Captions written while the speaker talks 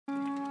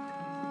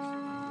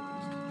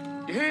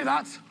You hear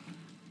that?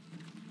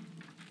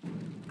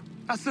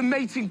 That's the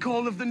mating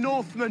call of the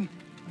Northmen.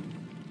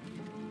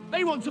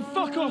 They want to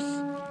fuck us.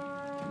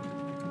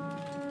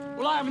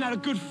 Well, I haven't had a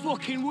good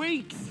fucking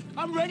week.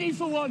 I'm ready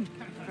for one.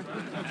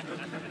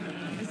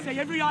 They say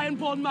every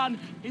Ironborn man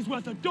is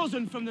worth a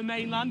dozen from the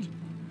mainland.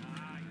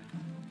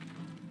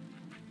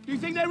 Do you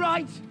think they're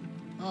right?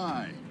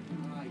 Aye.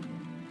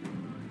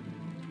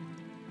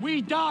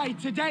 We die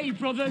today,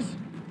 brothers.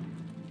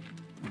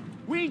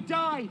 We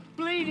die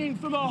bleeding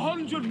from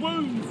 100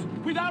 wounds,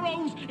 with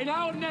arrows in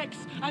our necks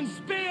and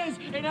spears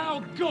in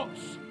our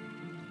guts.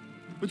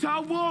 But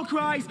our war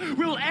cries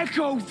will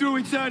echo through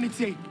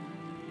eternity.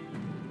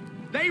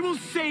 They will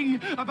sing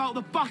about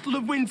the Battle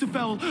of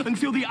Winterfell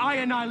until the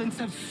Iron Islands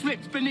have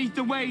slipped beneath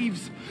the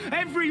waves.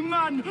 Every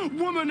man,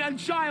 woman, and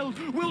child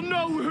will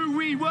know who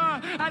we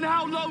were and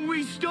how long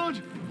we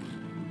stood.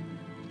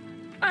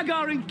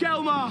 Agar and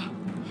Gelmar,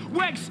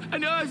 Wex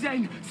and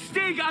Urzen,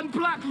 Stig and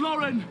Black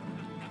Lauren.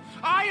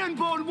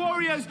 Ironborn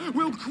warriors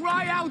will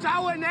cry out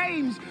our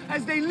names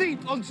as they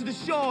leap onto the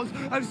shores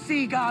of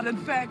Seaguard and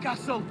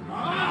Faircastle.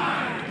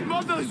 Aye.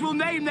 Mothers will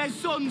name their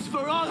sons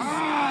for us.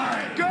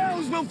 Aye.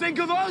 Girls will think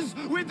of us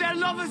with their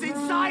lovers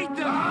inside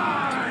them.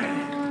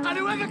 Aye. And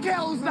whoever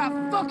kills that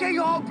fucking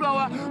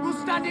hornblower will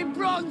stand in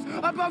bronze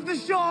above the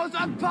shores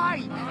of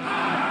Pite.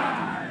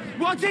 Aye.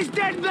 What is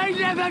dead may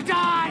never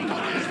die.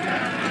 What is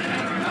dead may never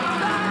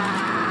die.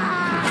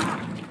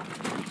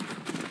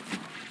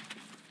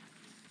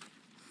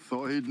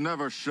 Thought he'd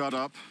never shut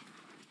up.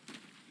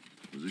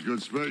 It was a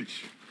good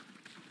speech.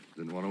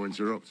 Didn't want to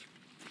interrupt.